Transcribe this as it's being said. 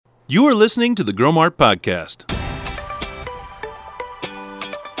You are listening to the Growmark Podcast.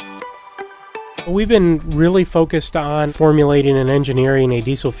 We've been really focused on formulating and engineering a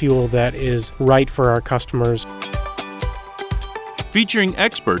diesel fuel that is right for our customers. Featuring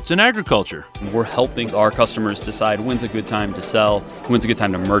experts in agriculture. We're helping our customers decide when's a good time to sell, when's a good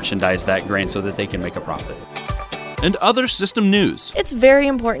time to merchandise that grain so that they can make a profit. And other system news. It's very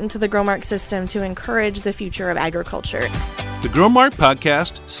important to the Growmark system to encourage the future of agriculture. The Growmark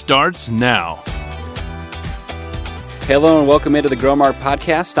Podcast starts now. Hello and welcome into the Growmark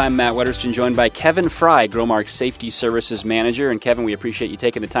Podcast. I'm Matt Wetterston, joined by Kevin Fry, Growmark's Safety Services Manager. And Kevin, we appreciate you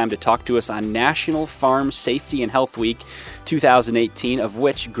taking the time to talk to us on National Farm Safety and Health Week 2018, of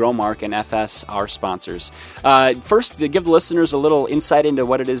which Growmark and FS are sponsors. First, to give the listeners a little insight into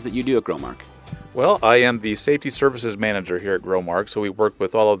what it is that you do at Growmark. Well, I am the Safety Services Manager here at Growmark, so we work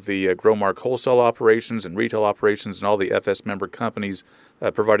with all of the Growmark wholesale operations and retail operations and all the FS member companies,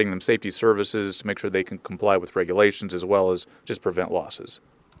 providing them safety services to make sure they can comply with regulations as well as just prevent losses.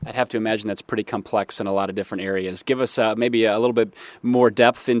 I'd have to imagine that's pretty complex in a lot of different areas. Give us maybe a little bit more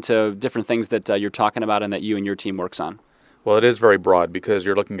depth into different things that you're talking about and that you and your team works on. Well, it is very broad because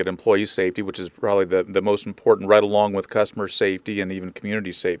you're looking at employee safety, which is probably the most important, right along with customer safety and even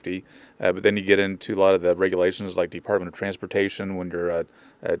community safety. But then you get into a lot of the regulations like Department of Transportation when you're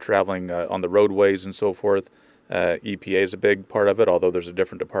traveling on the roadways and so forth. EPA is a big part of it, although there's a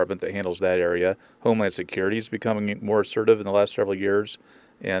different department that handles that area. Homeland Security is becoming more assertive in the last several years,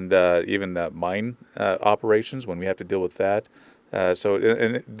 and even mine operations when we have to deal with that.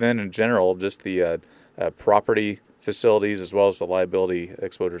 And then in general, just the property facilities as well as the liability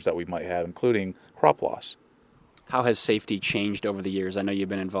exposures that we might have, including crop loss. How has safety changed over the years? I know you've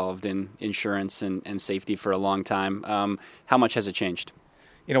been involved in insurance and safety for a long time. How much has it changed?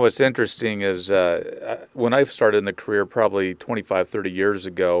 You know, what's interesting is when I started in the career probably 25, 30 years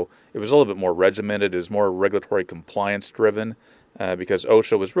ago, it was a little bit more regimented. It was more regulatory compliance driven because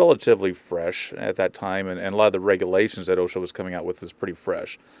OSHA was relatively fresh at that time, and a lot of the regulations that OSHA was coming out with was pretty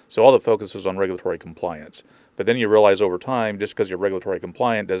fresh. So all the focus was on regulatory compliance. But then you realize over time, just because you're regulatory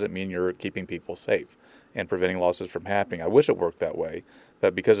compliant doesn't mean you're keeping people safe and preventing losses from happening. I wish it worked that way,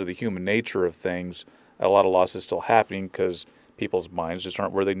 but because of the human nature of things, a lot of losses still happening because people's minds just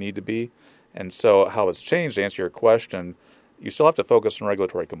aren't where they need to be. And so how it's changed, to answer your question, you still have to focus on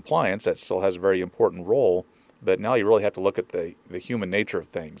regulatory compliance. That still has a very important role, but now you really have to look at the human nature of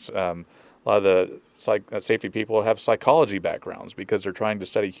things. A lot of the safety people have psychology backgrounds because they're trying to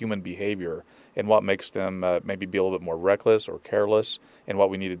study human behavior and what makes them maybe be a little bit more reckless or careless, and what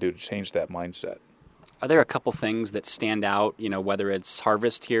we need to do to change that mindset. Are there a couple things that stand out, whether it's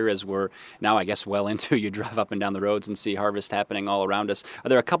harvest here as we're now, I guess, well into, you drive up and down the roads and see harvest happening all around us. Are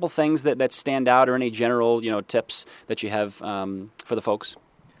there a couple things that stand out, or any general, tips that you have for the folks?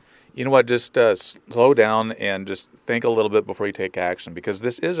 You know what, just slow down and just think a little bit before you take action, because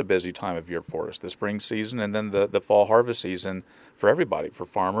this is a busy time of year for us, the spring season and then the fall harvest season for everybody, for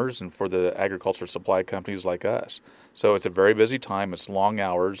farmers and for the agriculture supply companies like us. So it's a very busy time. It's long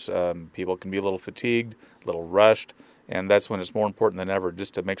hours. People can be a little fatigued, a little rushed, and that's when it's more important than ever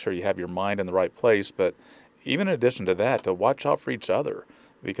just to make sure you have your mind in the right place. But even in addition to that, to watch out for each other,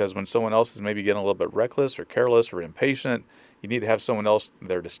 because when someone else is maybe getting a little bit reckless or careless or impatient, you need to have someone else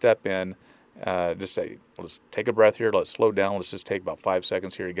there to step in, just say, let's take a breath here, let's slow down, let's just take about 5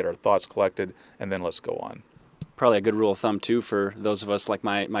 seconds here to get our thoughts collected, and then let's go on. Probably a good rule of thumb, too, for those of us like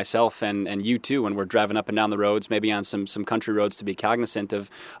myself and you, too, when we're driving up and down the roads, maybe on some country roads, to be cognizant of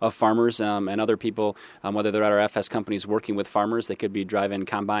farmers and other people, whether they're at our FS companies working with farmers. They could be driving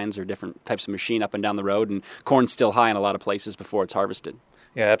combines or different types of machine up and down the road, and corn's still high in a lot of places before it's harvested.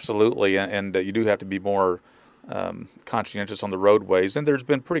 Yeah, absolutely, and you do have to be more conscientious on the roadways, and there's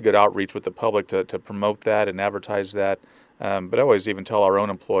been pretty good outreach with the public to promote that and advertise that. But I always even tell our own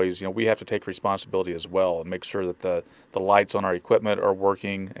employees, we have to take responsibility as well and make sure that the lights on our equipment are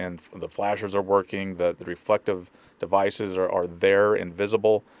working and the flashers are working, the reflective devices are there and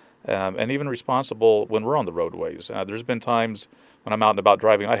visible, and even responsible when we're on the roadways. There's been times when I'm out and about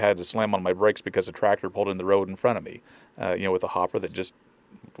driving, I had to slam on my brakes because a tractor pulled in the road in front of me, with a hopper that just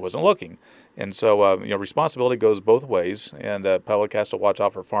wasn't looking. And so, responsibility goes both ways, and public has to watch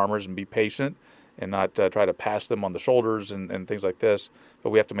out for farmers and be patient and not try to pass them on the shoulders and things like this. But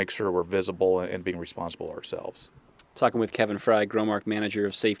we have to make sure we're visible and being responsible ourselves. Talking with Kevin Fry, Growmark Manager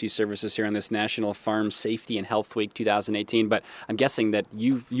of Safety Services here on this National Farm Safety and Health Week 2018. But I'm guessing that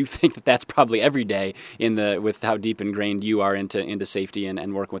you think that that's probably every day with how deep ingrained you are into safety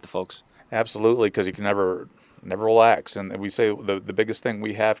and working with the folks. Absolutely, because you can never relax. And we say the biggest thing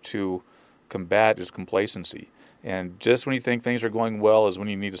we have to combat is complacency. And just when you think things are going well is when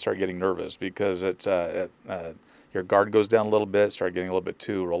you need to start getting nervous, because your guard goes down a little bit, start getting a little bit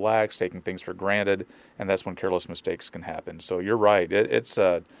too relaxed, taking things for granted, and that's when careless mistakes can happen. So you're right. It's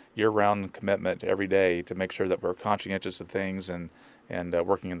a year-round commitment every day to make sure that we're conscientious of things and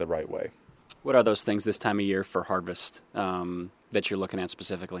working in the right way. What are those things this time of year for harvest that you're looking at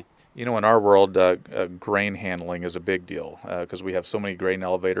specifically? In our world, grain handling is a big deal because we have so many grain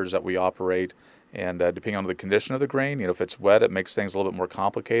elevators that we operate, and depending on the condition of the grain, if it's wet, it makes things a little bit more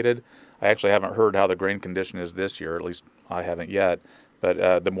complicated. I actually haven't heard how the grain condition is this year, at least I haven't yet,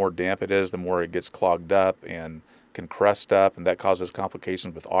 but the more damp it is, the more it gets clogged up and can crust up, and that causes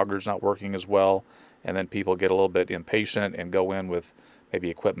complications with augers not working as well, and then people get a little bit impatient and go in with maybe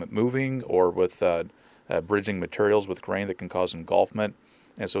equipment moving or with bridging materials with grain that can cause engulfment.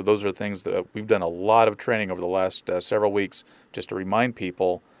 And so those are things that we've done a lot of training over the last several weeks just to remind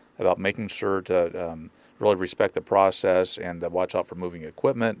people about making sure to really respect the process and watch out for moving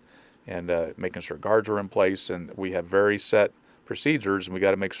equipment and making sure guards are in place. And we have very set procedures, and we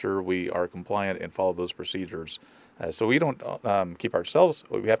got to make sure we are compliant and follow those procedures. So we don't keep ourselves,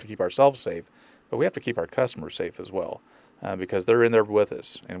 we have to keep ourselves safe, but we have to keep our customers safe as well. Because they're in there with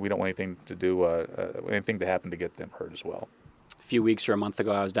us, and we don't want anything to happen to get them hurt as well. A few weeks or a month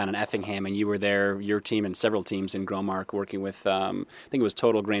ago, I was down in Effingham, and you were there, your team and several teams in Growmark, working with, I think it was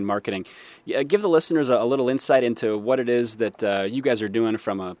Total Grain Marketing. Give the listeners a little insight into what it is that you guys are doing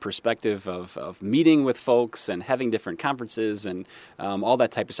from a perspective of meeting with folks and having different conferences and all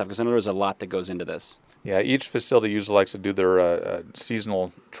that type of stuff, because I know there's a lot that goes into this. Yeah, each facility usually likes to do their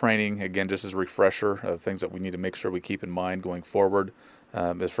seasonal training, again, just as a refresher of things that we need to make sure we keep in mind going forward.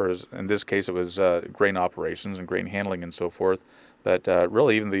 As far as, in this case, it was grain operations and grain handling and so forth, but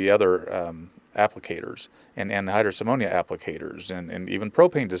really even the other applicators and anhydrous ammonia applicators and even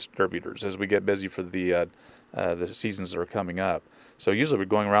propane distributors as we get busy for the seasons that are coming up. So usually we're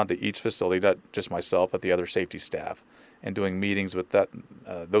going around to each facility, not just myself, but the other safety staff, and doing meetings with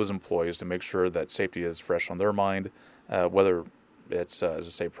those employees to make sure that safety is fresh on their mind, whether it's, as I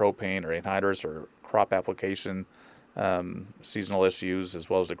say, propane or anhydrous or crop application, seasonal issues,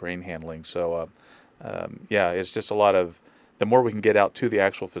 as well as the grain handling. So, it's just a lot of, the more we can get out to the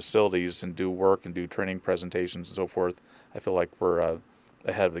actual facilities and do work and do training presentations and so forth, I feel like we're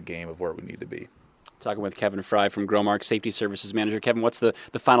ahead of the game of where we need to be. Talking with Kevin Fry from Growmark, Safety Services Manager. Kevin, what's the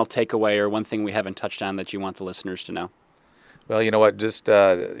final takeaway or one thing we haven't touched on that you want the listeners to know? Well, you know what, just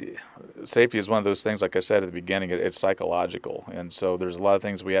safety is one of those things, like I said at the beginning, it's psychological. And so there's a lot of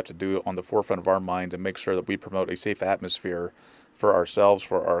things we have to do on the forefront of our mind to make sure that we promote a safe atmosphere for ourselves,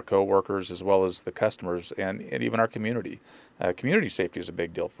 for our coworkers, as well as the customers and even our community. Community safety is a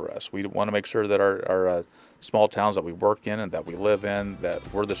big deal for us. We want to make sure that our small towns that we work in and that we live in,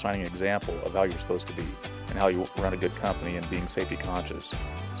 that we're the shining example of how you're supposed to be and how you run a good company and being safety conscious.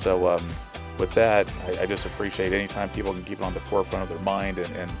 So with that, I just appreciate any time people can keep it on the forefront of their mind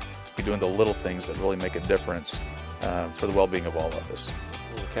and be doing the little things that really make a difference for the well-being of all of us.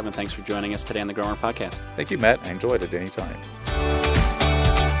 Well, Kevin, thanks for joining us today on the Growmark Podcast. Thank you, Matt. I enjoyed it anytime.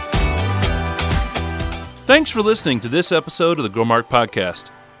 Thanks for listening to this episode of the Growmark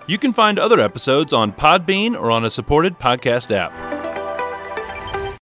Podcast. You can find other episodes on Podbean or on a supported podcast app.